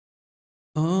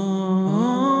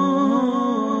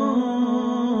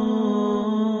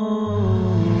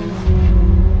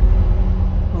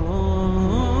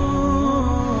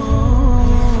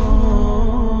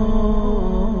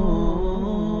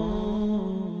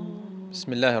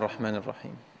بسم الله الرحمن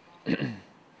الرحيم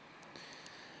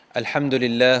الحمد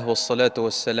لله والصلاة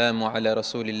والسلام على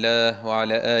رسول الله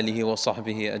وعلى آله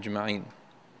وصحبه أجمعين.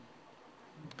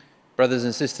 Brothers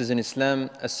and sisters in Islam,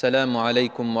 Assalamu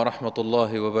alaikum wa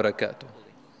rahmatullahi wa barakatuh.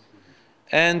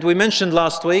 And we mentioned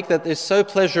last week that it's so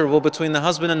pleasurable between the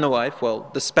husband and the wife, well,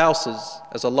 the spouses,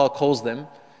 as Allah calls them.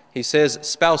 He says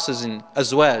spouses in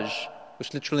azwaj,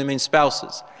 which literally means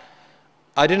spouses.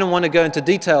 I didn't want to go into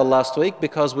detail last week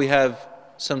because we have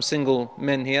some single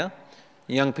men here,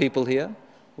 young people here,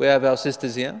 we have our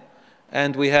sisters here,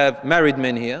 and we have married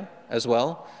men here as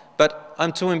well. But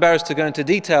I'm too embarrassed to go into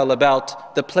detail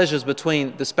about the pleasures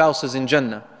between the spouses in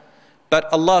Jannah.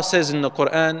 But Allah says in the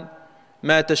Quran,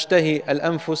 ما تشتهي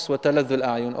الأنفس وتلذ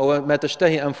الأعين or ما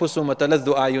تشتهي أنفسهم وتلذ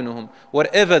أعينهم,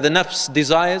 whatever the nafs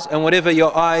desires and whatever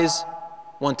your eyes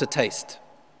want to taste,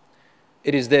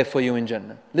 it is there for you in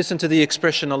Jannah. Listen to the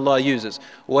expression Allah uses.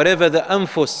 Whatever the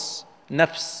anfus,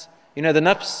 nafs. You know the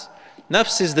nafs?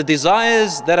 Nafs is the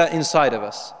desires that are inside of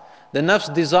us. The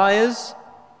nafs desires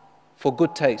for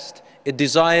good taste. It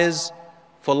desires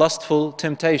for lustful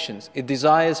temptations. It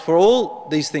desires for all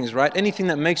these things, right? Anything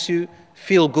that makes you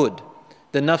feel good,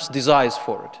 the nafs desires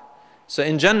for it. So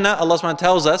in Jannah, Allah subhanahu wa ta'ala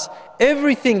tells us,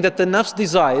 everything that the nafs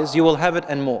desires, you will have it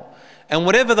and more. And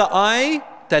whatever the eye,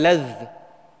 taladh.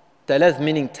 Taladh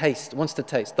meaning taste, wants to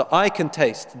taste. The eye can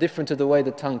taste, different to the way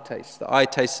the tongue tastes. The eye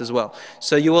tastes as well.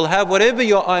 So you will have whatever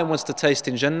your eye wants to taste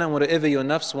in Jannah, and whatever your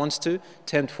nafs wants to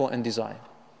tempt for and desire.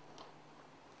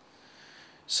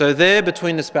 So there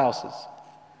between the spouses.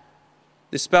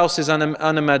 The spouse is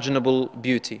unimaginable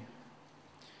beauty.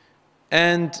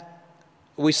 And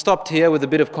we stopped here with a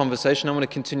bit of conversation. I want to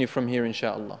continue from here,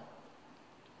 inshallah.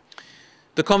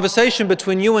 The conversation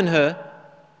between you and her,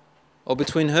 or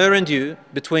between her and you,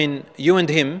 between you and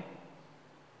him,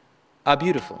 are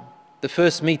beautiful. The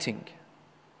first meeting.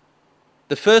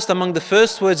 Among the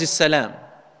first words is salam,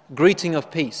 greeting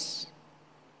of peace.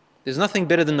 There's nothing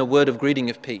better than the word of greeting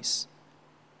of peace.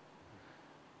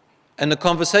 And the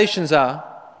conversations are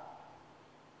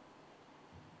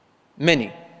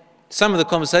many. Some of the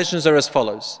conversations are as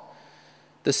follows.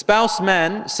 The spouse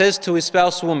man says to his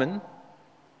spouse woman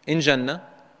in Jannah,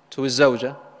 to his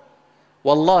zawja,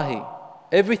 Wallahi,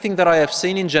 everything that I have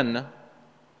seen in Jannah,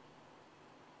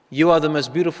 you are the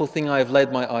most beautiful thing I have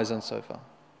laid my eyes on so far.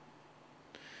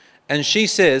 And she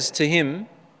says to him,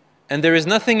 and there is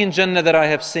nothing in Jannah that I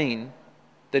have seen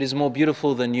that is more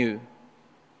beautiful than you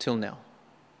till now.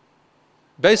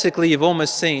 Basically, you've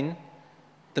almost seen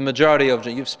the majority of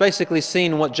Jannah. You've basically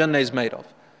seen what Jannah is made of.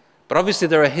 But obviously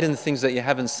there are hidden things that you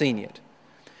haven't seen yet.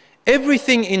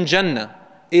 Everything in Jannah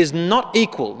is not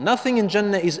equal. Nothing in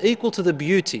Jannah is equal to the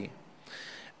beauty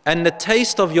and the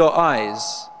taste of your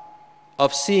eyes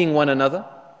of seeing one another,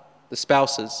 the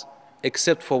spouses,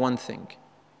 except for one thing.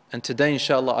 And today,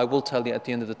 inshallah, I will tell you at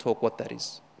the end of the talk what that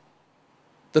is.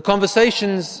 The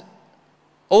conversations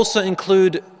also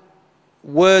include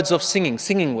words of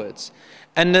singing words.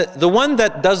 And the one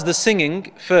that does the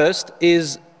singing first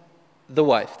is the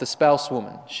wife, the spouse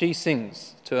woman. She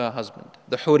sings to her husband,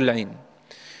 the hur al-ain.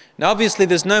 Now obviously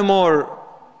there's no more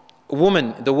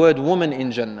woman, the word woman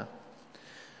in Jannah.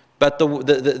 But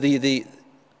the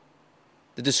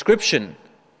description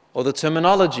or the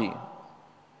terminology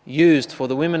used for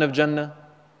the women of Jannah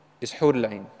is hur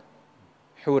al-ain.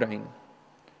 Hur ain.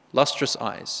 Lustrous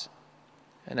eyes.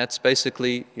 And that's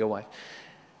basically your wife.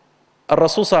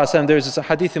 Al-Rasul sallallahu alayhi wa sallam, there is a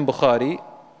hadith in Bukhari,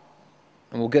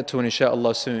 and we'll get to it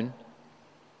inshallah soon,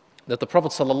 that the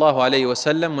Prophet sallallahu alayhi wa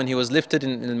sallam, when he was lifted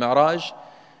in al-Mi'raj,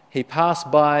 he passed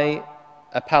by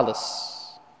a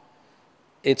palace.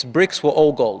 Its bricks were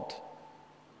all gold.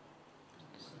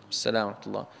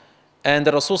 And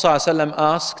the Rasul ﷺ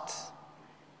asked,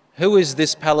 who is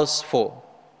this palace for?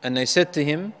 And they said to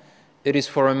him, it is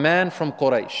for a man from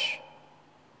Quraysh.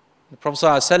 The Prophet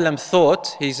ﷺ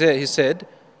thought, he said,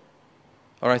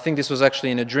 or I think this was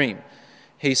actually in a dream.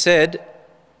 He said,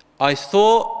 I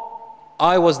thought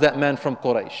I was that man from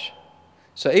Quraysh.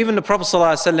 So even the Prophet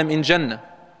ﷺ in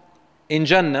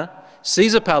Jannah,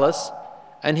 sees a palace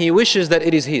and he wishes that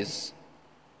it is his.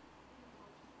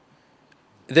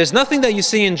 There's nothing that you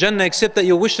see in Jannah except that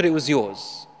you wish that it was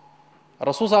yours.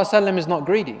 Rasulullah is not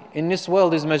greedy. In this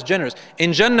world, he's most generous.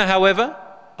 In Jannah, however,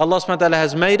 Allah subhanahu wa ta'ala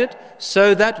has made it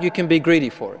so that you can be greedy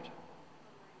for it.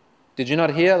 Did you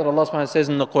not hear that Allah subhanahu wa ta'ala says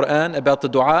in the Quran about the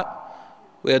dua?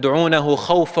 وَيَدْعُونَهُ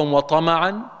خَوْفًا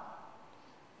وَطَمَعًا.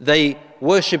 They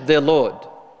worship their Lord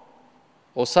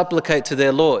or supplicate to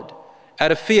their Lord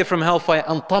out of fear from hellfire,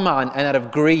 and tama'an, and out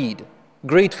of greed.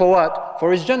 Greed for what?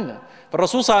 For his Jannah. But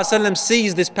Rasul ﷺ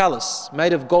sees this palace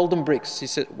made of golden bricks. He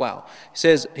said, wow. He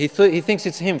says, he thinks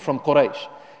it's him from Quraysh.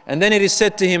 And then it is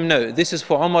said to him, no, this is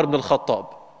for Umar ibn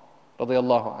al-Khattab,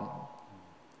 radiyallahu anhu.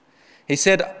 He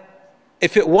said,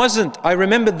 if it wasn't, I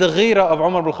remembered the ghira of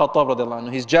Umar ibn al-Khattab, radiyallahu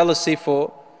anhu, his jealousy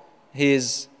for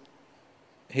his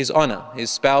honor, his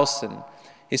spouse. And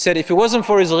he said, if it wasn't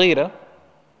for his ghira,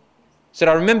 he said,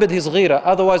 I remembered his ghira,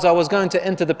 otherwise I was going to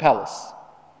enter the palace.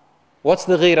 What's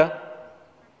the ghira?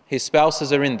 His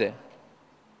spouses are in there.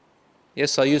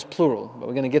 Yes, I use plural, but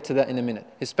we're going to get to that in a minute.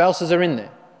 His spouses are in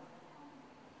there.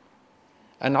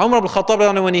 And Umar ibn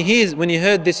Khattab, when he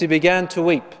heard this, he began to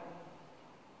weep.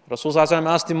 Rasulullah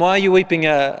asked him, why are you weeping,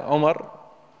 Umar?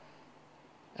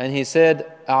 And he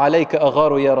said, أَعَلَيْكَ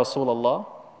أَغَارُ يَا رَسُولَ اللَّهِ?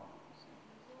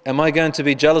 Am I going to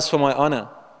be jealous for my honor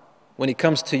when it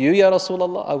comes to you, Ya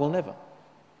Rasulullah? I will never.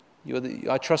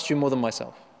 I trust you more than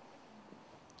myself.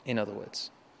 In other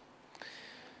words.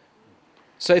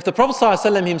 So if the Prophet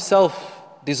ﷺ himself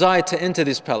desired to enter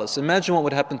this palace, imagine what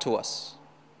would happen to us.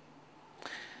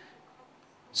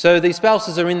 So the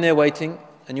spouses are in there waiting,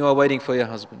 and you are waiting for your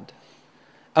husband.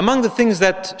 Among the things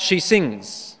that she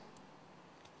sings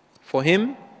for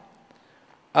him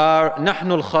are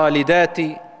نَحْنُ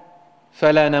الْخَالِدَاتِ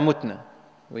فَلَا نَمُتْنَا.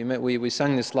 We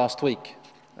sang this last week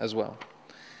as well.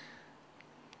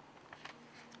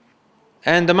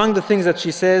 And among the things that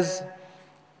she says,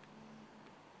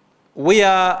 we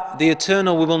are the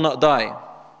eternal, we will not die.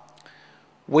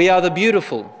 We are the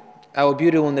beautiful, our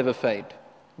beauty will never fade.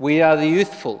 We are the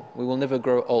youthful, we will never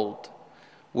grow old.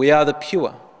 We are the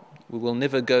pure, we will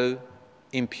never go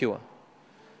impure.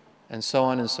 And so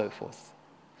on and so forth.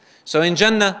 So in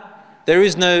Jannah, there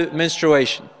is no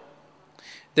menstruation.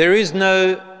 There is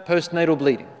no postnatal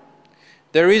bleeding.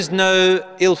 There is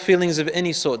no ill feelings of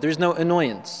any sort. There is no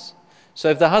annoyance. So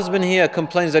if the husband here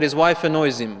complains that his wife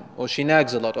annoys him, or she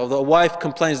nags a lot, or the wife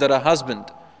complains that her husband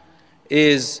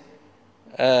is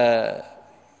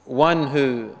one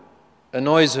who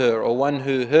annoys her, or one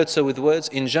who hurts her with words,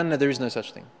 in Jannah there is no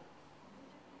such thing.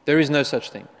 There is no such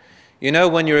thing. You know,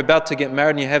 when you're about to get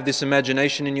married and you have this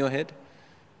imagination in your head,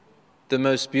 the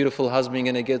most beautiful husband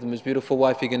you're going to get, the most beautiful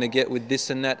wife you're going to get with this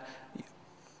and that,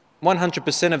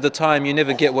 100% of the time you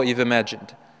never get what you've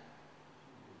imagined.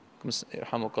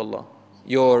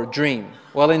 Your dream.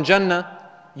 Well, in Jannah,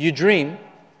 you dream,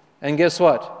 and guess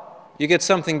what? You get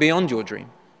something beyond your dream.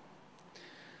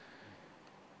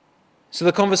 So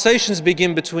the conversations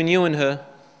begin between you and her.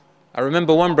 I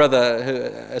remember one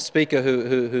brother, a speaker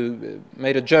who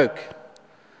made a joke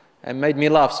and made me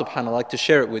laugh, subhanAllah. I'd like to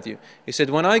share it with you. He said,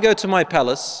 when I go to my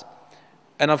palace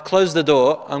and I've closed the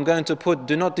door, I'm going to put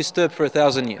do not disturb for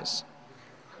 1,000 years.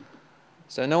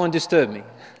 So no one disturb me.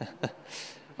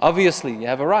 Obviously, you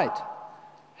have a right.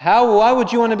 Why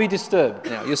would you want to be disturbed?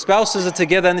 Now, your spouses are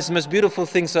together and it's the most beautiful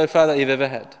thing so far that you've ever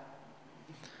had.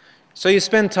 So you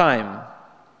spend time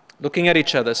looking at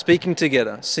each other, speaking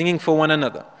together, singing for one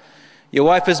another. Your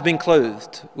wife has been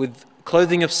clothed with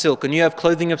clothing of silk, and you have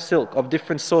clothing of silk of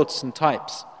different sorts and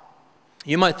types.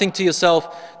 You might think to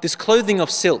yourself, this clothing of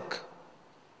silk,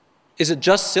 is it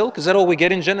just silk? Is that all we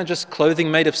get in Jannah, just clothing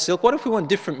made of silk? What if we want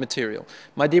different material?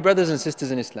 My dear brothers and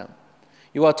sisters in Islam,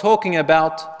 you are talking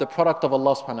about the product of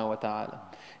Allah subhanahu wa ta'ala.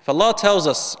 If Allah tells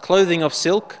us clothing of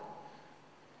silk,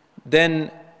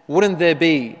 then wouldn't there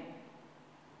be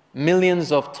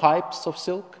millions of types of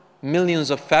silk? Millions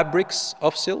of fabrics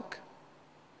of silk?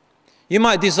 You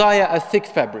might desire a thick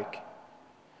fabric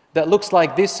that looks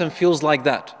like this and feels like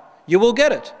that. You will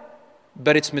get it,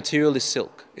 but its material is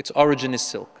silk. Its origin is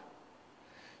silk.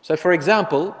 So for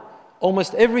example,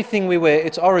 almost everything we wear,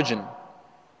 its origin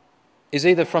is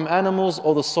either from animals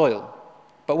or the soil.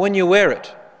 But when you wear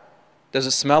it, does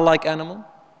it smell like animal?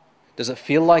 Does it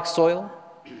feel like soil?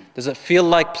 Does it feel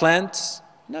like plants?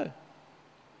 No.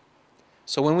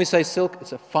 So when we say silk,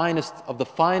 it's the finest of the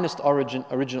finest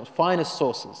original, finest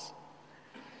sources.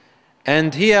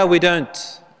 And here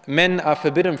men are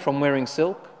forbidden from wearing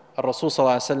silk. Rasul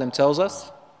ﷺ tells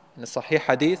us in a Sahih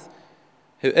Hadith,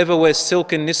 whoever wears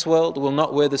silk in this world will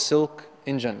not wear the silk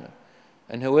in Jannah.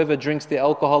 And whoever drinks the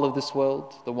alcohol of this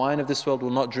world, the wine of this world,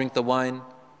 will not drink the wine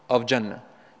of Jannah.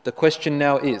 The question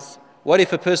now is, what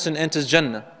if a person enters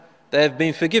Jannah? They have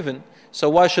been forgiven, so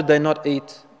why should they not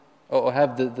eat or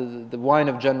have the wine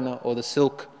of Jannah or the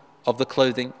silk of the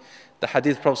clothing? The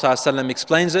Hadith Prophet ﷺ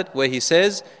explains it, where he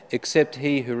says, except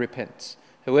he who repents.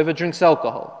 Whoever drinks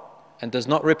alcohol and does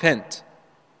not repent,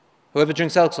 whoever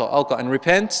drinks alcohol and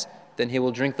repents, then he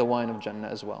will drink the wine of Jannah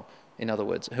as well. In other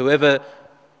words, whoever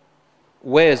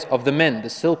wears of the men the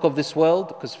silk of this world,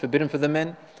 because it's forbidden for the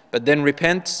men, but then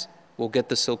repents, will get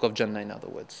the silk of Jannah, in other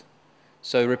words.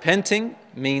 So repenting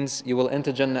means you will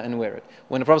enter Jannah and wear it.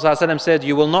 When the Prophet ﷺ said,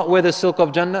 you will not wear the silk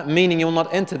of Jannah, meaning you will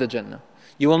not enter the Jannah.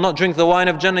 You will not drink the wine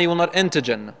of Jannah, you will not enter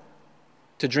Jannah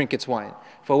to drink its wine.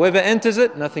 For whoever enters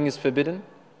it, nothing is forbidden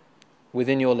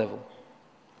within your level.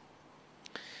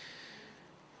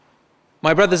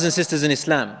 My brothers and sisters in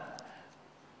Islam,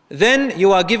 then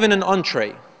you are given an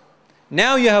entree.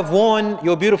 Now you have worn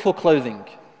your beautiful clothing.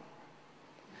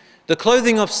 The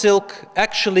clothing of silk,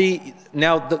 actually,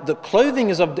 now the clothing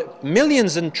is of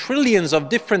millions and trillions of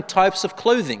different types of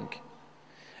clothing.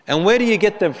 And where do you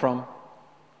get them from?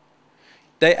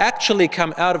 They actually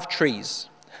come out of trees.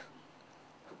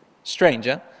 Strange,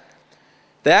 huh?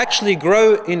 They actually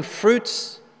grow in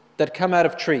fruits that come out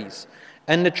of trees.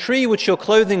 And the tree which your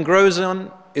clothing grows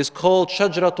on is called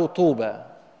Shajaratu Tuba.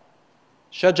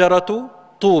 Shajaratu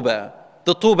Tuba,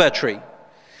 the Tuba tree.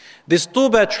 This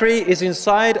Tuba tree is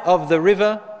inside of the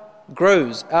river,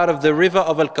 grows out of the river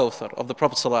of Al-Kawthar, of the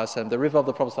Prophet ﷺ, the river of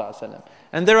the Prophet ﷺ.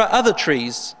 And there are other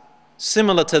trees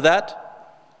similar to that,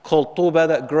 called Tuba,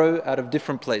 that grow out of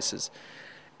different places.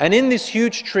 And in this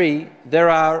huge tree, there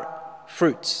are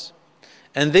fruits.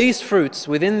 And these fruits,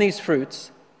 within these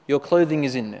fruits, your clothing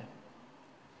is in there.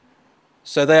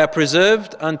 So they are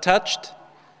preserved, untouched,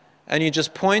 and you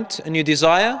just point and you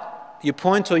desire, you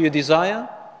point or you desire,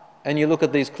 and you look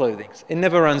at these clothings. It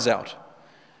never runs out.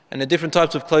 And the different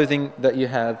types of clothing that you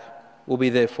have will be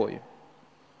there for you.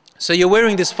 So you're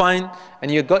wearing this fine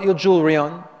and you've got your jewelry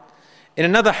on. In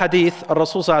another hadith,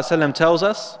 Rasul ﷺ tells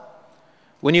us,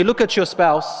 when you look at your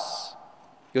spouse,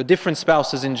 your different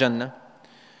spouses in Jannah,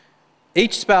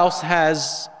 each spouse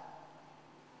has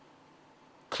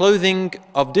clothing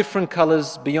of different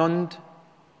colors beyond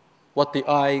what the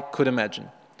eye could imagine.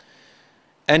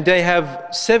 And they have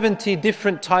 70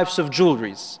 different types of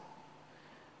jewelries.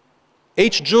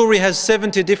 Each jewelry has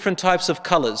 70 different types of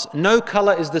colors. No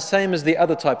color is the same as the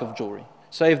other type of jewelry.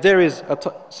 So if there is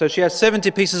so she has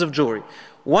 70 pieces of jewelry.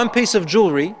 One piece of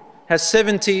jewelry has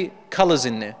 70 colors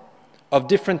in there of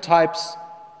different types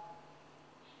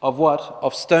of what?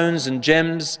 Of stones and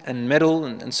gems and metal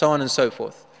and so on and so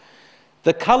forth.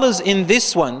 The colors in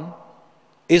this one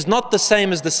is not the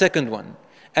same as the second one,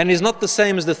 and is not the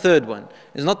same as the third one,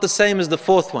 is not the same as the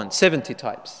fourth one, 70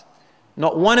 types.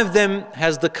 Not one of them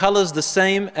has the colors the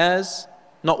same as,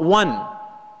 not one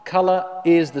color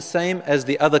is the same as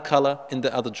the other color in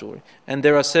the other jewelry. And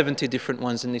there are 70 different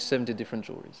ones in these 70 different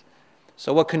jewelries.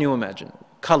 So what can you imagine?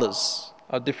 Colors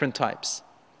are different types.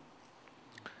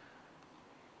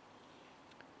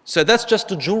 So that's just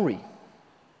the jewelry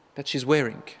that she's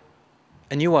wearing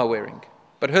and you are wearing.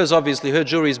 But hers, obviously, her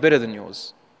jewelry is better than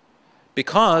yours.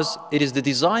 Because it is the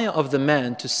desire of the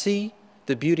man to see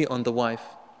the beauty on the wife,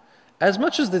 as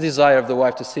much as the desire of the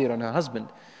wife to see it on her husband.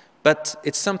 But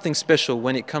it's something special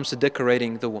when it comes to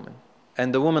decorating the woman.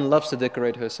 And the woman loves to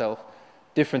decorate herself,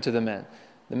 different to the man.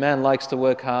 The man likes to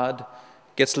work hard,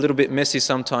 gets a little bit messy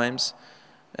sometimes,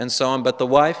 and so on. But the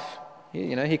wife,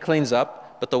 he cleans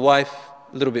up, but the wife,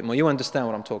 a little bit more. You understand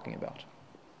what I'm talking about.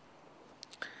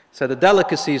 So the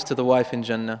delicacy is to the wife in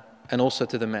Jannah, and also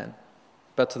to the man,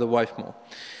 but to the wife more.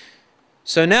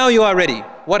 So now you are ready.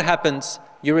 What happens?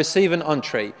 You receive an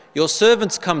entree. Your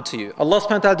servants come to you. Allah subhanahu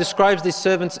wa ta'ala describes these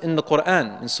servants in the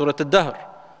Quran, in Surah Al-Dahr.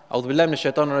 أعوذ بالله من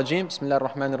الشيطان الرجيم. بسم الله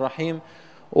الرحمن الرحيم.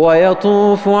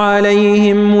 ويطوف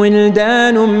عليهم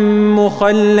ولدان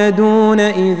مخلدون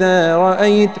إذا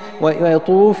رأيت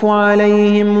ويطوف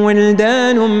عليهم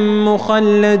ولدان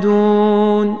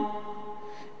مخلدون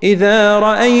إذا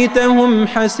رأيتهم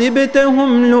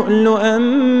حسبتهم لؤلؤا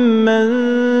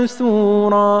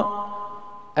منثورا.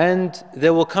 And they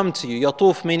will come to you.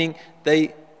 Yatuf meaning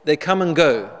they come and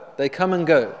go. They come and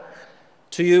go.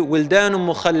 To you,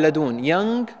 wildanun mukhalladun,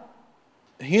 young,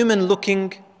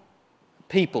 human-looking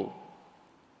people.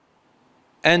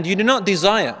 And you do not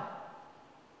desire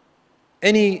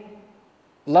any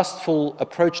lustful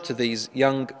approach to these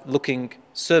young-looking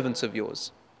servants of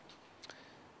yours.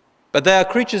 But there are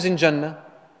creatures in Jannah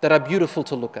that are beautiful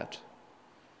to look at.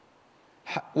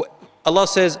 Allah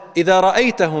says, إِذَا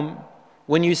رَأَيْتَهُمْ,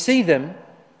 when you see them,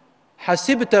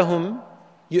 حَسِبْتَهُمْ,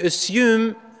 you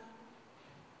assume,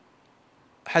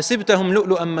 حَسِبْتَهُمْ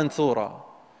لُؤْلُؤًا مَنْثُورًا,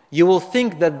 you will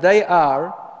think that they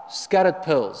are scattered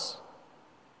pearls.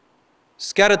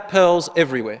 Scattered pearls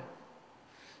everywhere.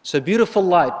 So beautiful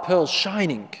light, pearls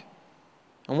shining.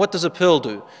 And what does a pearl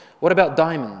do? What about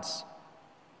diamonds?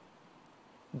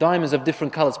 Diamonds of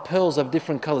different colors, pearls of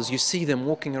different colors. You see them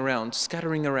walking around,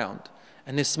 scattering around,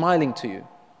 and they're smiling to you.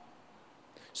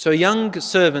 So young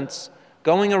servants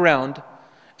going around,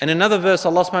 and another verse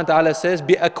Allah subhanahu wa ta'ala says,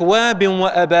 بِأَكْوَابٍ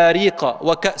وَأَبَارِيقَ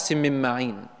وَكَأْسٍ مِّن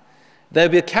مَّعِينٍ. They'll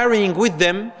be carrying with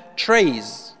them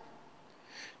trays.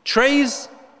 Trays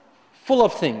full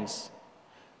of things.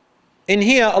 In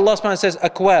here, Allah subhanahu wa ta'ala says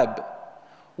akwab,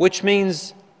 which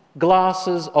means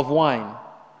glasses of wine.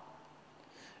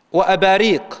 Wa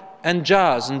abariq, and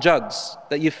jars and jugs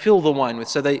that you fill the wine with,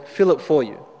 so they fill it for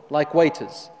you, like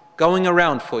waiters, going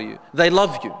around for you. They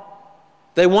love you.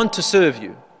 They want to serve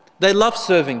you. They love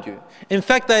serving you. In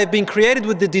fact, they have been created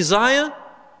with the desire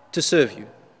to serve you.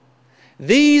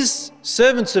 These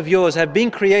servants of yours have been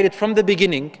created from the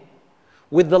beginning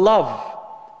with the love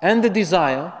and the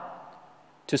desire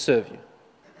to serve you.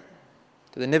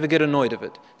 They never get annoyed of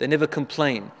it. They never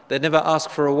complain. They never ask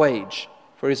for a wage,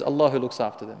 for it is Allah who looks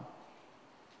after them.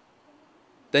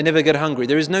 They never get hungry.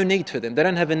 There is no need for them. They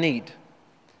don't have a need.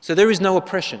 So there is no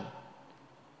oppression.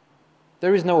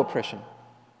 There is no oppression.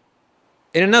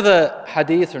 In another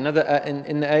hadith, or another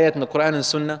in the ayat in the Quran and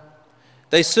Sunnah,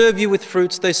 they serve you with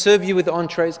fruits, they serve you with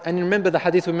entrees. And remember the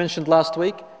hadith we mentioned last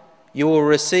week? You will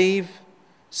receive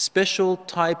special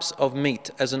types of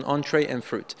meat as an entree and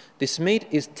fruit. This meat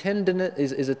is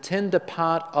a tender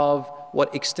part of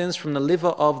what extends from the liver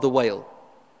of the whale.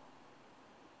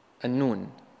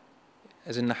 An-noon,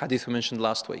 as in the hadith we mentioned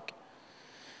last week.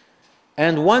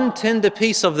 And one tender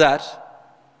piece of that,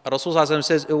 Rasulullah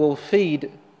says, it will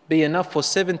be enough for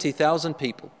 70,000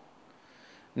 people.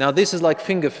 Now this is like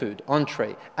finger food,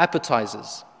 entree,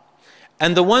 appetizers.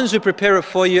 And the ones who prepare it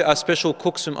for you are special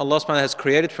cooks whom Allah subhanahu wa ta'ala has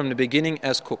created from the beginning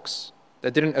as cooks.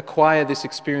 They didn't acquire this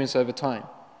experience over time.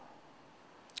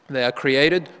 They are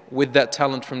created with that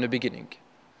talent from the beginning.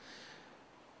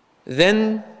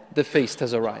 Then the feast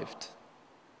has arrived.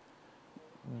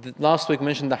 Last week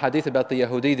mentioned the hadith about the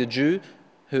Yahudi, the Jew,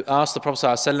 who asked the Prophet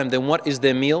ﷺ, then what is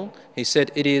their meal? He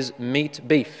said it is meat,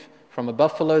 beef, from a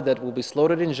buffalo that will be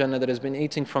slaughtered in Jannah, that has been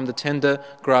eating from the tender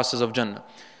grasses of Jannah.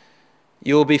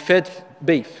 You will be fed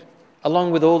beef,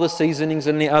 along with all the seasonings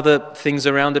and the other things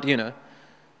around it,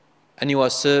 and you are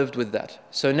served with that.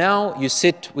 So now you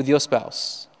sit with your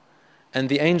spouse, and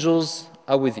the angels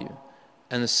are with you,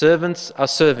 and the servants are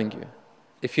serving you.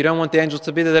 If you don't want the angels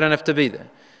to be there, they don't have to be there.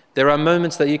 There are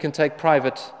moments that you can take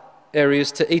private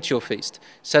areas to eat your feast,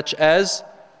 such as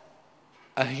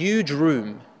a huge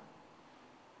room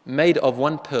made of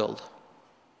one pearl.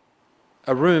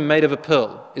 A room made of a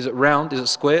pearl. Is it round? Is it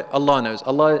square? Allah knows.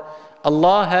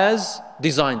 Allah has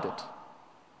designed it.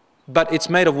 But it's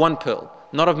made of one pearl,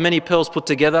 not of many pearls put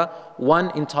together,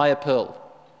 one entire pearl.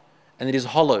 And it is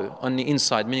hollow on the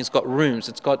inside, meaning it's got rooms,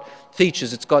 it's got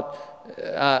features, it's got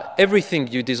everything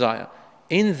you desire.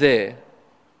 In there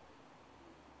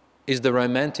is the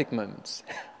romantic moments.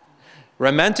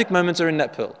 Romantic moments are in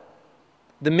that pearl.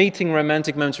 The meeting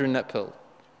romantic moments are in that pearl.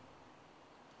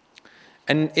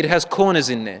 And it has corners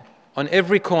in there. On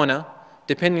every corner,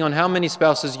 depending on how many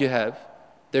spouses you have,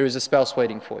 there is a spouse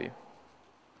waiting for you.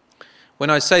 When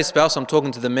I say spouse, I'm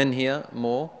talking to the men here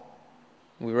more.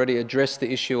 We already addressed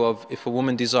the issue of if a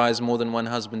woman desires more than one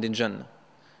husband in Jannah.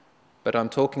 But I'm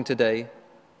talking today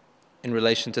in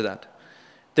relation to that.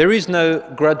 There is no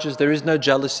grudges, there is no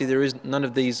jealousy, there is none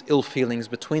of these ill feelings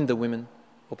between the women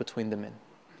or between the men.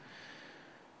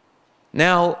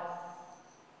 Now,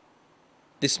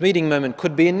 this meeting moment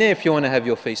could be in there if you want to have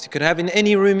your feast. You could have in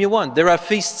any room you want. There are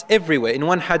feasts everywhere. In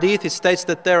one hadith, it states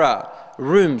that there are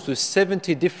rooms with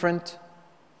 70 different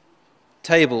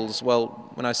tables.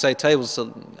 Well, when I say tables, it's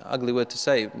an ugly word to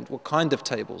say. What kind of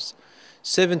tables?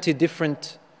 70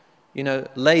 different,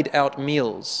 laid out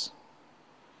meals.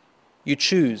 You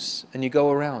choose and you go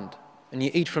around and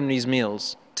you eat from these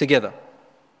meals together.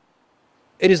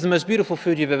 It is the most beautiful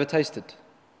food you've ever tasted.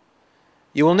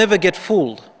 You will never get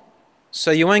fooled.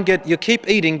 So you keep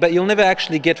eating, but you'll never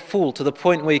actually get full to the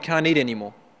point where you can't eat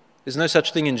anymore. There's no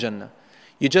such thing in Jannah.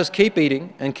 You just keep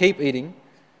eating,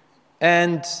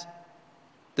 and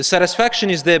the satisfaction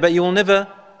is there, but you will never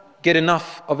get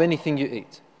enough of anything you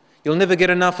eat. You'll never get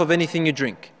enough of anything you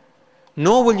drink.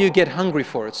 Nor will you get hungry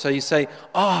for it. So you say,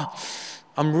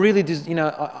 I'm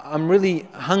really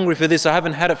hungry for this. I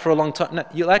haven't had it for a long time. No,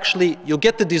 you'll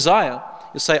get the desire.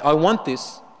 You'll say, I want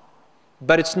this.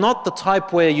 But it's not the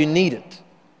type where you need it.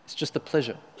 It's just a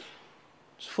pleasure.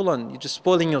 It's full on. You're just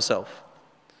spoiling yourself.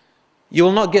 You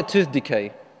will not get tooth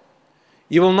decay.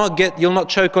 You'll not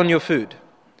choke on your food.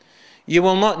 You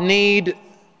will not need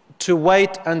to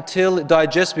wait until it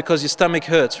digests because your stomach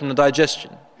hurts from the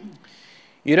digestion.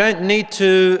 You don't need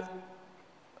to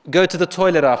go to the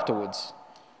toilet afterwards.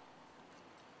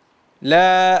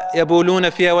 لا يبولون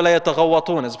فيها ولا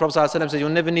يتغوطون. As the Prophet ﷺ said, you'll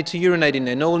never need to urinate in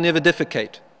there. No, will never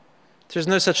defecate. There's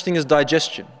no such thing as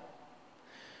digestion.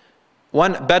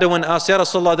 One Bedouin asked, Ya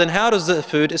Rasulullah, then how does the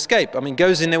food escape?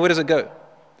 Goes in there, where does it go?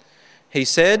 He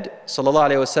said, sallallahu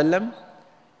alayhi wasallam,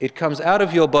 it comes out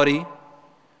of your body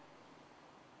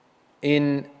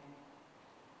in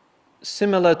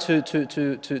similar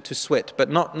to sweat, but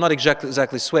not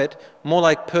exactly sweat, more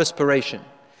like perspiration.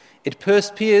 It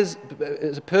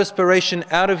perspiration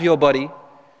out of your body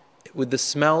with the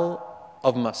smell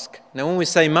of musk. Now when we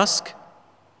say musk,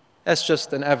 that's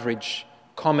just an average,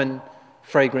 common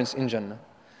fragrance in Jannah.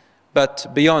 But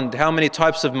beyond, how many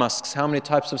types of musks, how many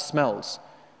types of smells?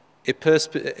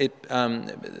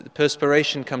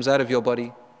 Perspiration comes out of your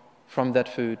body from that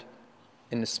food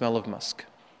in the smell of musk.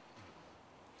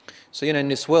 So, in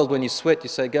this world, when you sweat, you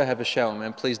say, go have a shower,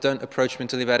 man. Please don't approach me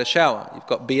until you've had a shower. You've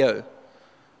got BO.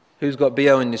 Who's got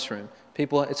BO in this room?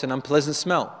 People, it's an unpleasant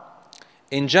smell.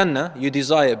 In Jannah, you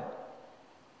desire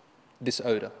this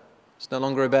odor. It's no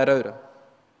longer a bad odor.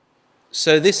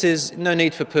 So this is no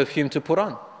need for perfume to put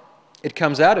on. It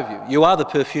comes out of you. You are the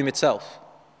perfume itself.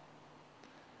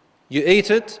 You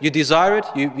eat it, you desire it,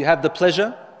 you have the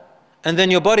pleasure, and then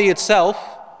your body itself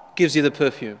gives you the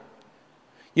perfume.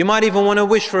 You might even want to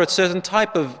wish for a certain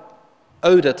type of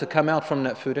odor to come out from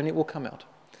that food, and it will come out.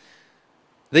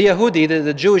 The Yahudi,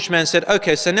 the Jewish man, said,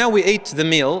 okay, so now we eat the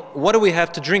meal, what do we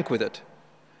have to drink with it?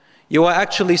 You are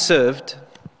actually served.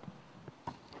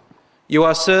 You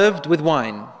are served with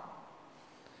wine.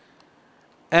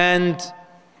 And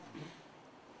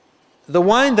the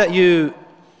wine that you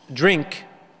drink,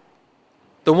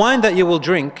 the wine that you will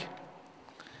drink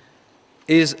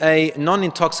is a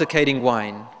non-intoxicating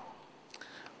wine.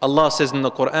 Allah says in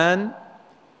the Quran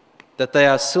that they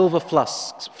are silver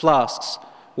flasks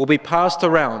will be passed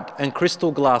around, and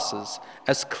crystal glasses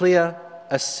as clear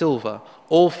as silver,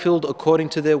 all filled according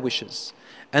to their wishes.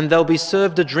 And they'll be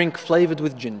served a drink flavored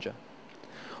with ginger.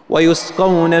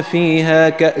 ويسقون فيها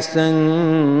كأسا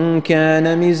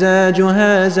كان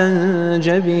مزاجها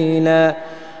زنجبيلا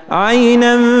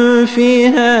عينا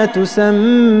فيها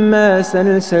تسمى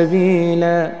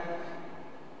سلسبيلا.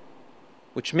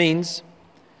 Which means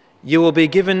you will be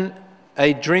given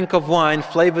a drink of wine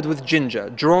flavored with ginger,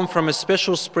 drawn from a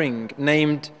special spring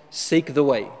named Seek the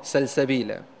Way,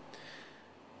 Salsabila.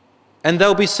 And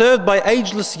they'll be served by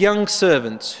ageless young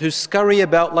servants who scurry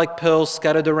about like pearls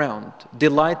scattered around.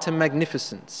 Delight and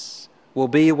magnificence will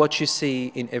be what you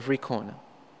see in every corner.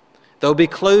 They'll be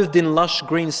clothed in lush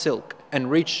green silk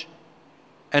and rich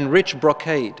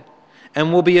brocade,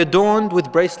 and will be adorned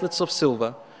with bracelets of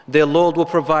silver. Their Lord will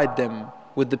provide them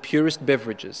with the purest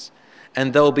beverages,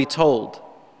 and they'll be told,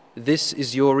 this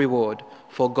is your reward,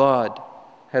 for God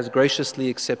has graciously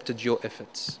accepted your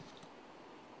efforts.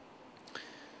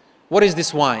 What is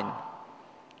this wine?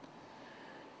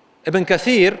 Ibn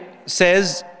Kathir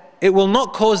says, it will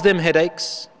not cause them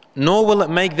headaches, nor will it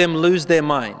make them lose their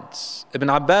minds. Ibn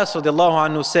Abbas radiallahu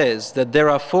anhu says that there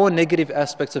are 4 negative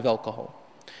aspects of alcohol.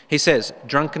 He says,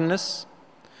 drunkenness,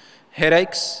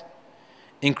 headaches,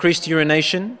 increased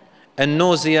urination, and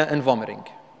nausea and vomiting.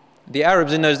 The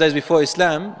Arabs in those days before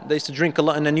Islam, they used to drink a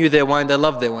lot and they knew their wine, they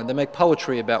loved their wine, they make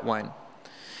poetry about wine.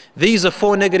 These are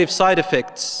 4 negative side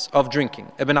effects of drinking.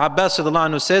 Ibn Abbas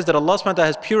says that Allah SWT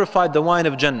has purified the wine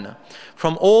of Jannah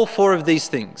from all 4 of these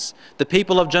things. The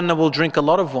people of Jannah will drink a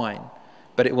lot of wine,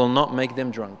 but it will not make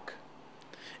them drunk.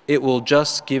 It will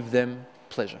just give them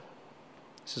pleasure.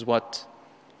 This is what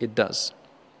it does.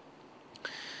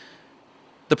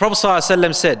 The Prophet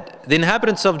ﷺ said, the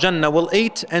inhabitants of Jannah will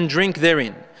eat and drink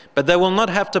therein, but they will not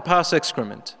have to pass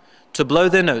excrement, to blow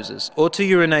their noses, or to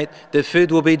urinate. Their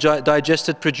food will be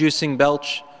digested, producing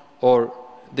belch, or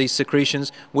these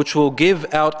secretions, which will give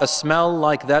out a smell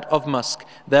like that of musk.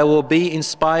 They will be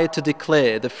inspired to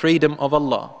declare the freedom of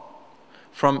Allah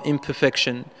from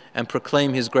imperfection and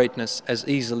proclaim His greatness as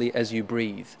easily as you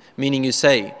breathe. Meaning you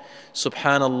say,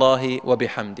 Subhanallahi wa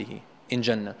bihamdihi in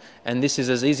Jannah. And this is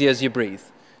as easy as you breathe.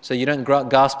 So you don't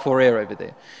gasp for air over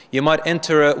there. You might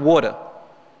enter water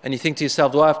and you think to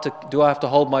yourself, do I have to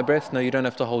hold my breath? No, you don't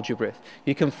have to hold your breath.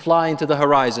 You can fly into the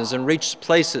horizons and reach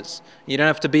places. You don't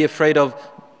have to be afraid of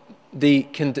the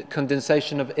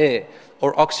condensation of air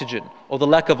or oxygen or the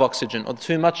lack of oxygen or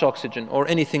too much oxygen or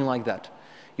anything like that.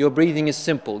 Your breathing is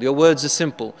simple. Your words are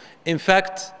simple. In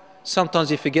fact,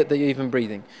 sometimes you forget that you're even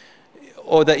breathing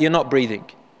or that you're not breathing.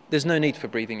 There's no need for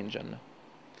breathing in Jannah.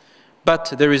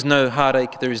 But there is no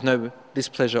heartache, there is no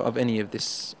displeasure of any of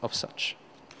this, of such.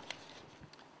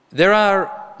 There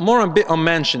are more on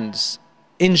mansions.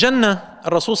 In Jannah,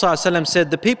 Rasul ﷺ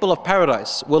said, the people of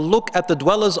paradise will look at the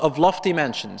dwellers of lofty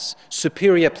mansions,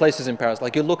 superior places in paradise.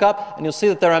 Like you look up and you'll see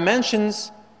that there are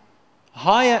mansions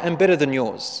higher and better than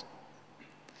yours.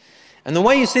 And the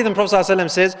way you see them, Prophet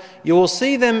ﷺ says, you will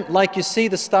see them like you see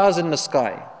the stars in the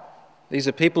sky. These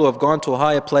are people who have gone to a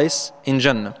higher place in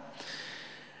Jannah.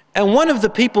 And one of the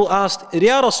people asked,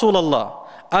 Ya Rasulullah,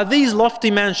 are these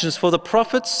lofty mansions for the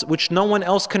prophets which no one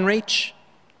else can reach?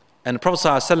 And the Prophet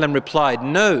ﷺ replied,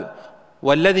 no.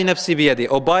 وَالَّذِي نَفْسِي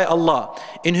بِيَدِهِ, or by Allah,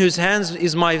 in whose hands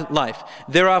is my life.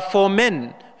 There are for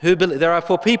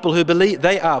people who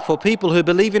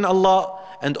believe in Allah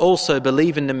and also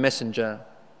believe in the Messenger.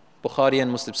 Bukhari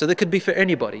and Muslim. So they could be for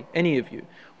anybody, any of you.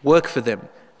 Work for them.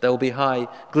 They will be high,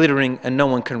 glittering, and no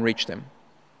one can reach them.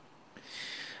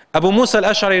 Abu Musa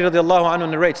al-Ash'ari radiallahu anhu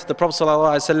narrates, the Prophet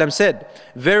ﷺ said,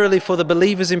 verily for the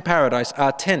believers in paradise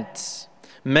are tents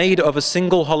made of a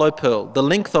single hollow pearl, the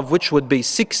length of which would be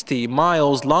 60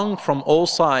 miles long from all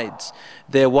sides,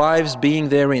 their wives being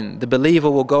therein. The believer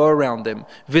will go around them,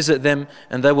 visit them,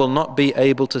 and they will not be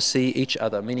able to see each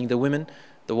other. Meaning the women,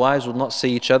 the wives will not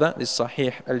see each other. This is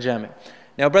Sahih al-Jami'.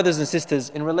 Now brothers and sisters,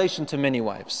 in relation to many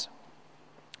wives,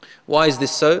 why is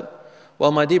this so?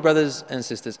 Well, my dear brothers and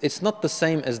sisters, it's not the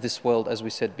same as this world, as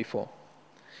we said before.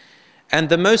 And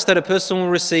the most that a person will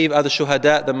receive are the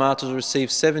shuhada, the martyrs will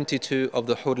receive 72 of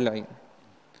the hurul ain.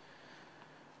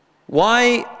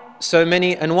 Why so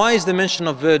many, and why is the mention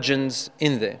of virgins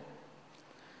in there?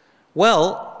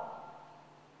 Well,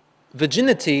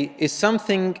 virginity is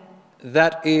something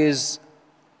that is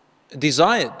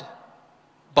desired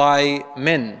by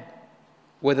men,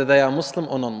 whether they are Muslim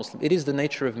or non-Muslim. It is the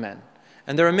nature of man.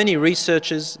 And there are many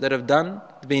researchers that have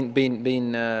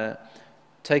been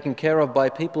taken care of by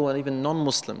people and even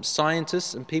non-Muslims,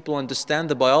 scientists and people who understand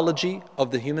the biology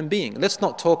of the human being. Let's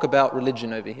not talk about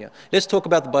religion over here. Let's talk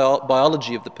about the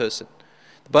biology of the person.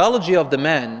 The biology of the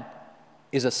man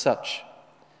is as such.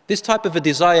 This type of a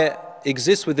desire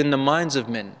exists within the minds of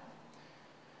men.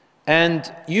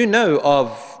 And you know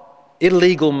of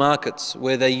illegal markets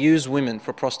where they use women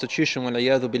for prostitution,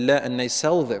 وَالْعِيَاذُ بِاللَّهِ, and they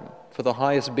sell them for the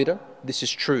highest bidder. This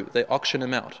is true. They auction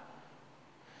them out.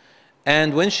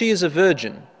 And when she is a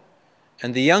virgin,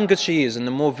 and the younger she is, and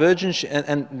the more virgin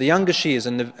and the younger she is,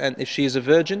 and if she is a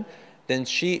virgin, then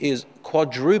she is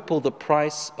quadruple the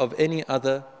price of any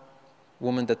other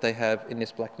woman that they have in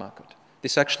this black market.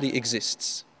 This actually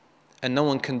exists, and no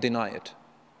one can deny it.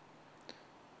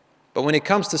 But when it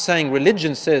comes to saying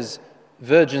religion says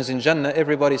virgins in Jannah,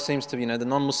 everybody seems to, the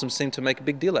non-Muslims seem to make a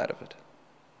big deal out of it.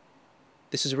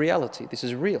 This is reality. This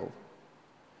is real.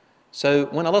 So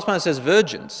when Allah subhanahu wa ta'ala says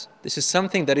virgins, this is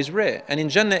something that is rare. And in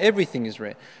Jannah, everything is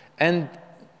rare. And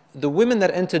the women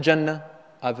that enter Jannah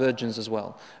are virgins as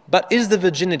well. But is the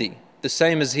virginity the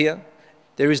same as here?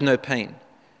 There is no pain.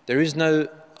 There is no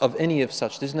of any of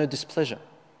such. There's no displeasure.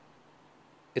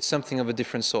 It's something of a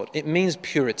different sort. It means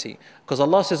purity. Because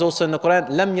Allah says also in the Quran,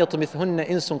 لَمْ يَطْمِثْهُنَّ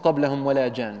إِنسٌ قَبْلَهُمْ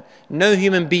وَلَا جَانٌ. No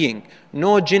human being,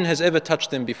 nor jinn has ever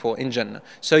touched them before in Jannah.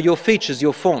 So your features,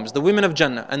 your forms, the women of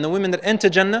Jannah and the women that enter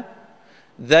Jannah,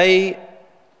 they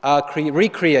are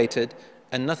recreated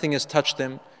and nothing has touched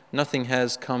them, nothing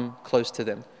has come close to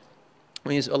them.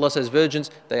 When Allah says virgins,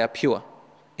 they are pure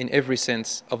in every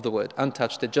sense of the word,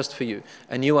 untouched, they're just for you,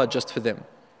 and you are just for them.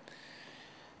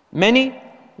 Many,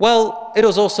 well, it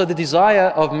was also the desire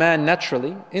of man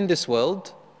naturally in this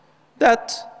world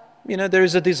that, there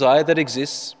is a desire that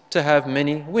exists to have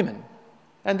many women.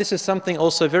 And this is something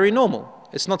also very normal.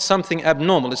 It's not something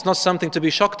abnormal, it's not something to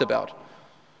be shocked about.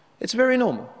 It's very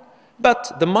normal.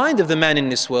 But the mind of the man in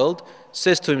this world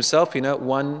says to himself,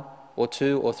 1 or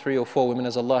 2 or 3 or 4 women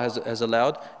as Allah has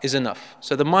allowed is enough.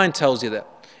 So the mind tells you that.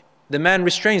 The man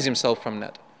restrains himself from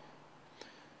that.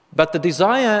 But the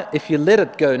desire, if you let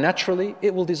it go naturally,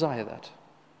 it will desire that.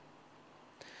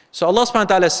 So Allah subhanahu wa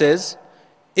ta'ala says,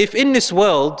 if in this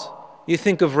world you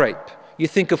think of rape, you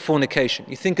think of fornication,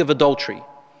 you think of adultery,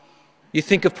 you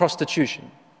think of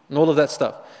prostitution, and all of that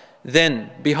stuff, then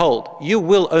behold, you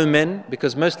will, O men,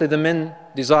 because mostly the men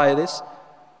desire this,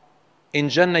 in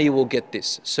Jannah you will get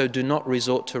this. So do not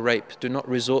resort to rape, do not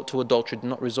resort to adultery, do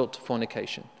not resort to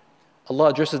fornication. Allah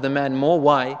addresses the man more.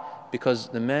 Why? Because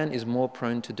the man is more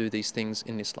prone to do these things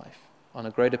in this life, on a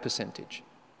greater percentage.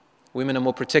 Women are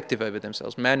more protective over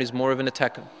themselves. Man is more of an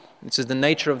attacker. This is the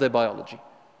nature of their biology.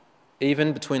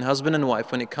 Even between husband and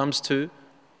wife, when it comes to,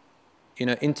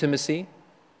 intimacy,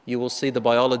 you will see the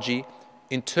biology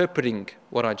interpreting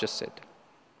what I just said.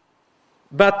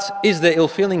 But is there ill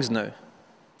feelings? No.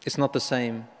 It's not the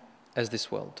same as this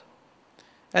world.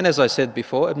 And as I said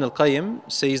before, Ibn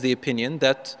al-Qayyim sees the opinion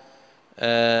that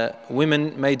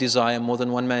women may desire more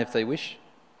than one man if they wish.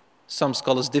 Some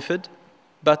scholars differed,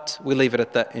 but we leave it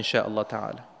at that, insha'Allah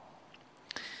ta'ala.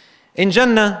 In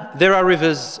Jannah, there are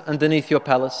rivers underneath your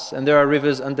palace, and there are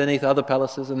rivers underneath other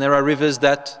palaces, and there are rivers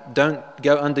that don't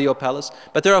go under your palace.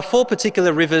 But there are 4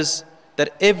 particular rivers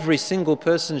that every single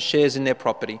person shares in their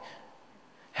property.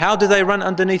 How do they run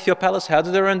underneath your palace? How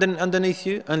do they run underneath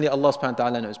you? Only Allah subhanahu wa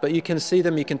ta'ala knows. But you can see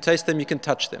them, you can taste them, you can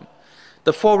touch them.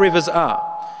 The 4 rivers are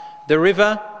the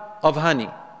river of honey,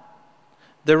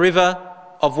 the river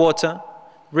of water,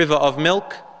 river of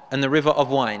milk, and the river of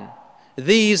wine.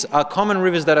 These are common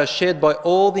rivers that are shared by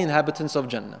all the inhabitants of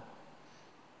Jannah.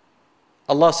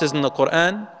 Allah says in the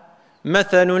Quran,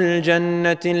 مَثَلُ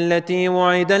الْجَنَّةِ الَّتِي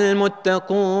وُعِدَ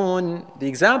الْمُتَّقُونَ. The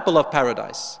example of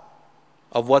paradise,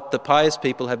 of what the pious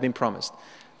people have been promised.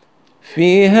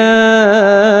 فيها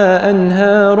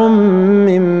أنهار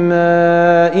من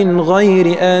ماء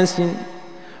غير آسن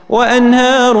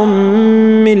وأنهار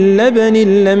من لبن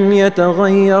لم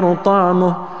يتغير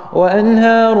طعمه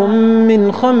وأنهار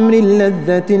من خمر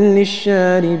لذة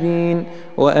للشاربين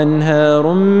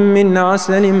وأنهار من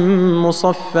عسل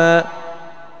مصفى.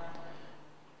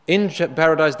 In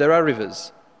paradise there are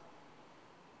rivers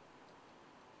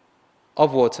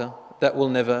of water that will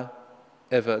never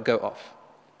ever go off.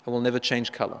 It will never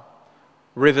change color.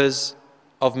 Rivers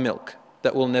of milk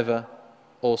that will never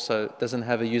also, doesn't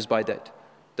have a use by date,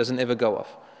 doesn't ever go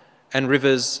off. And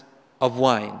rivers of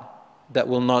wine that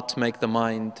will not make the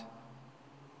mind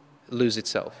lose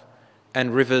itself.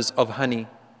 And rivers of honey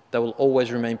that will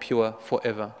always remain pure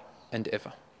forever and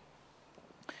ever.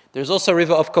 There's also a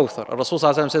river of Kawthar. Rasul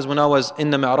ﷺ says, when I was in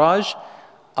the Mi'raj,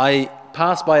 I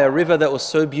passed by a river that was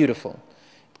so beautiful.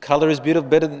 Color is beautiful,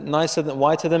 better, nicer,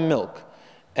 whiter than milk.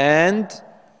 And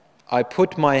I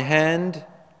put my hand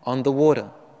on the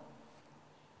water.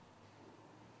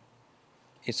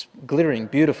 It's glittering,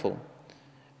 beautiful.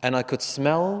 And I could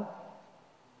smell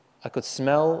a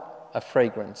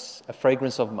fragrance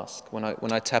of musk when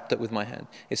I tapped it with my hand.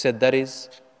 He said, that is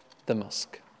the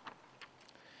musk.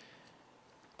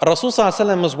 Rasul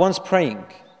ﷺ was once praying,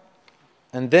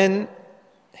 and then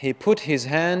he put his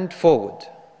hand forward,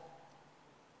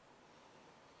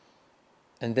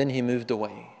 and then he moved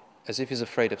away, as if he's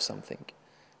afraid of something.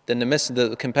 Then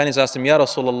the companions asked him, Ya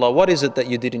Rasulullah, what is it that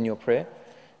you did in your prayer?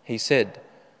 He said,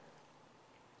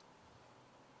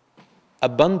 a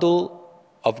bundle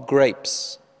of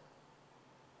grapes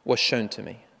was shown to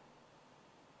me.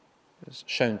 It was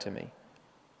shown to me.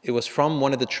 It was from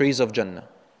one of the trees of Jannah.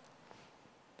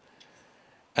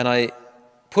 And I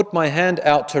put my hand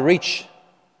out to reach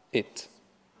it.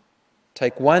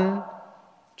 Take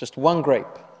just one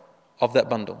grape of that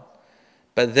bundle.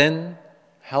 But then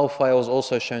hellfire was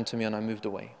also shown to me and I moved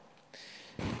away.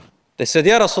 They said,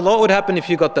 Ya Rasulullah, what would happen if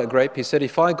you got that grape? He said,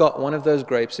 if I got one of those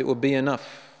grapes, it would be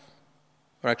enough.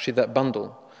 Or actually that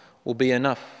bundle will be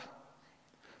enough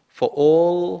for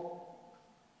all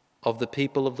of the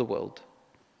people of the world.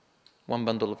 One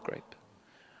bundle of grape.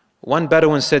 One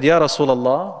Bedouin said, Ya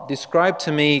Rasulullah, describe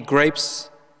to me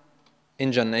grapes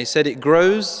in Jannah. He said, it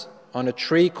grows on a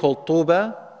tree called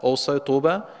Tuba, also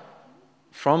Tuba,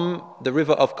 from the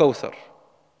river of Kawthar.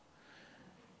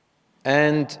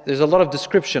 And there's a lot of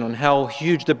description on how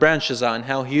huge the branches are and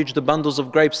how huge the bundles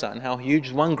of grapes are and how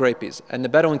huge one grape is. And the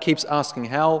Bedouin keeps asking,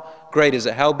 how great is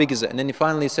it? How big is it? And then he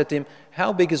finally said to him,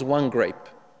 how big is one grape?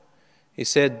 He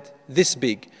said, this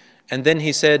big. And then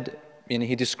he said,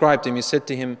 he described him, he said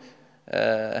to him,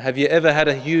 have you ever had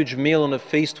a huge meal on a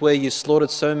feast where you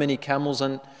slaughtered so many camels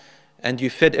and you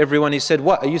fed everyone? He said,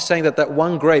 what? Are you saying that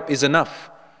one grape is enough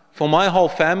for my whole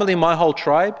family, my whole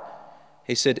tribe?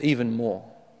 He said, even more.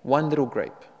 One little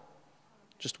grape.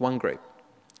 Just one grape.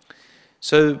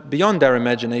 So beyond our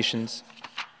imaginations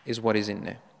is what is in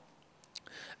there.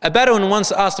 A Bedouin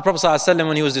once asked the Prophet ﷺ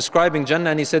when he was describing Jannah,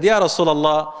 and he said, Ya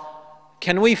Rasulullah,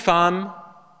 can we farm?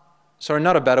 Sorry,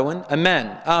 not a Bedouin. A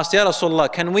man asked, Ya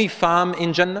Rasulullah, can we farm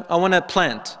in Jannah? I want to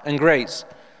plant and graze.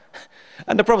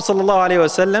 And the Prophet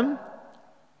ﷺ,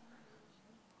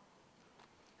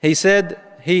 he said,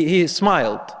 he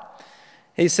smiled.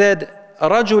 He said,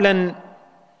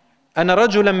 أنا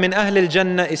رجلا من أهل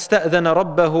الجنة استأذن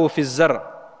ربه في الزرع.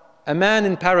 A man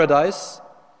in paradise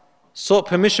sought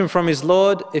permission from his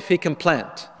Lord if he can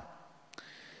plant.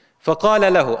 فقال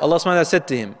له, Allah subhanahu wa ta'ala said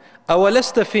to him,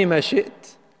 أولست فيما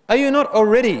شئت? Are you not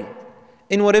already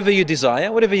in whatever you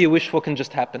desire? Whatever you wish for can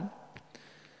just happen.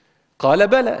 قال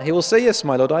بلى. He will say, yes,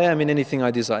 my Lord, I am in anything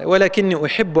I desire. ولكني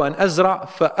أحب أن أزرع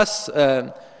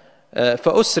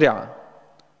فأسرع.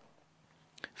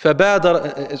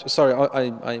 Sorry,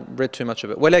 I read too much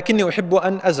of it. ولكني أحب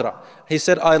أن أزرع. He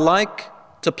said, I like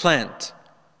to plant.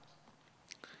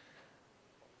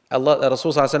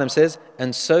 Rasul ﷺ says,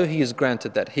 and so he is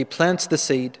granted that. He plants the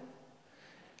seed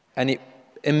and it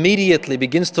immediately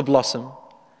begins to blossom,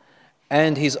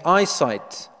 and his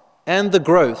eyesight and the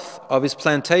growth of his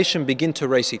plantation begin to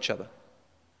race each other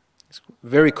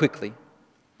very quickly.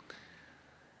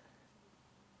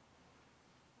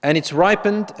 and it's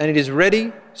ripened and it is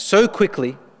ready so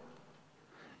quickly,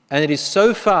 and it is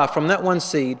so far from that one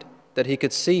seed that he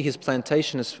could see his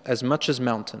plantation as much as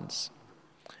mountains.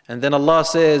 And then Allah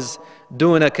says,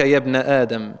 دُونَكَ يَبْنَ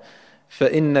آدَمْ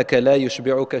فَإِنَّكَ لَا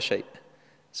يُشْبِعُكَ شَيْءٍ.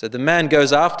 So the man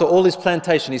goes after all his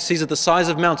plantation, he sees it the size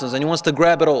of mountains and he wants to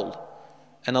grab it all.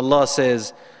 And Allah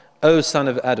says, O son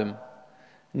of Adam,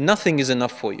 nothing is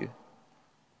enough for you.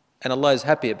 And Allah is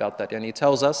happy about that. And He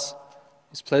tells us,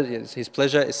 His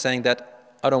pleasure is saying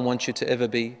that I don't want you to ever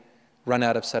be run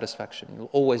out of satisfaction. You'll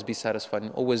always be satisfied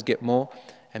and always get more.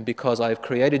 And because I have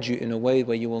created you in a way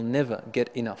where you will never get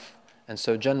enough. And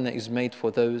so Jannah is made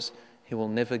for those who will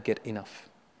never get enough.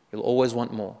 You'll always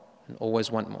want more and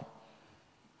always want more.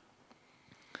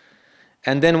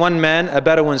 And then one man, a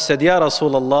Bedouin, said, Ya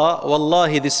Rasulullah,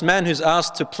 Wallahi, this man who's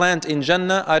asked to plant in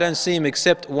Jannah, I don't see him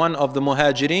except one of the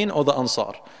Muhajirin or the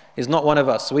Ansar. He's not one of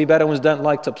us. We Bedouins don't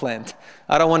like to plant.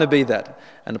 I don't want to be that.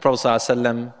 And the Prophet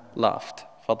ﷺ laughed.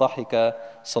 فَضَحِكَ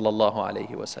صَلَى اللَّهُ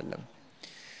عَلَيْهِ وَسَلَّمَ.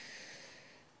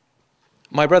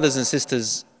 My brothers and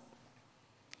sisters,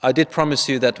 I did promise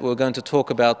you that we're going to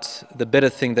talk about the better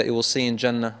thing that you will see in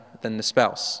Jannah than the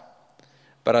spouse.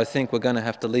 But I think we're going to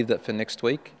have to leave that for next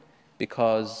week,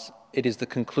 because it is the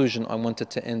conclusion I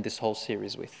wanted to end this whole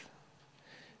series with.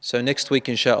 So next week,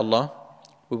 inshallah,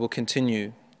 we will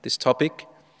continue this topic.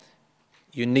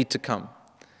 You need to come,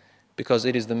 because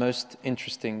it is the most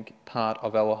interesting part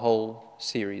of our whole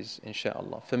series,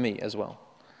 inshallah, for me as well.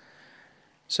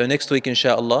 So next week,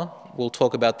 inshallah, we'll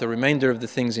talk about the remainder of the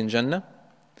things in Jannah,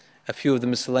 a few of the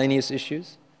miscellaneous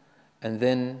issues, and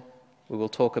then we will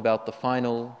talk about the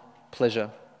final pleasure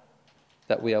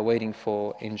that we are waiting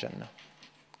for in Jannah.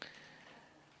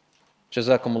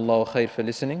 جزاكم الله خير for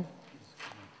listening.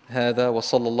 هذا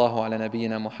وصلى الله على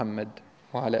نبينا محمد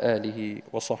وعلى آله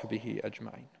وصحبه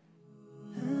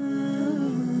أجمعين.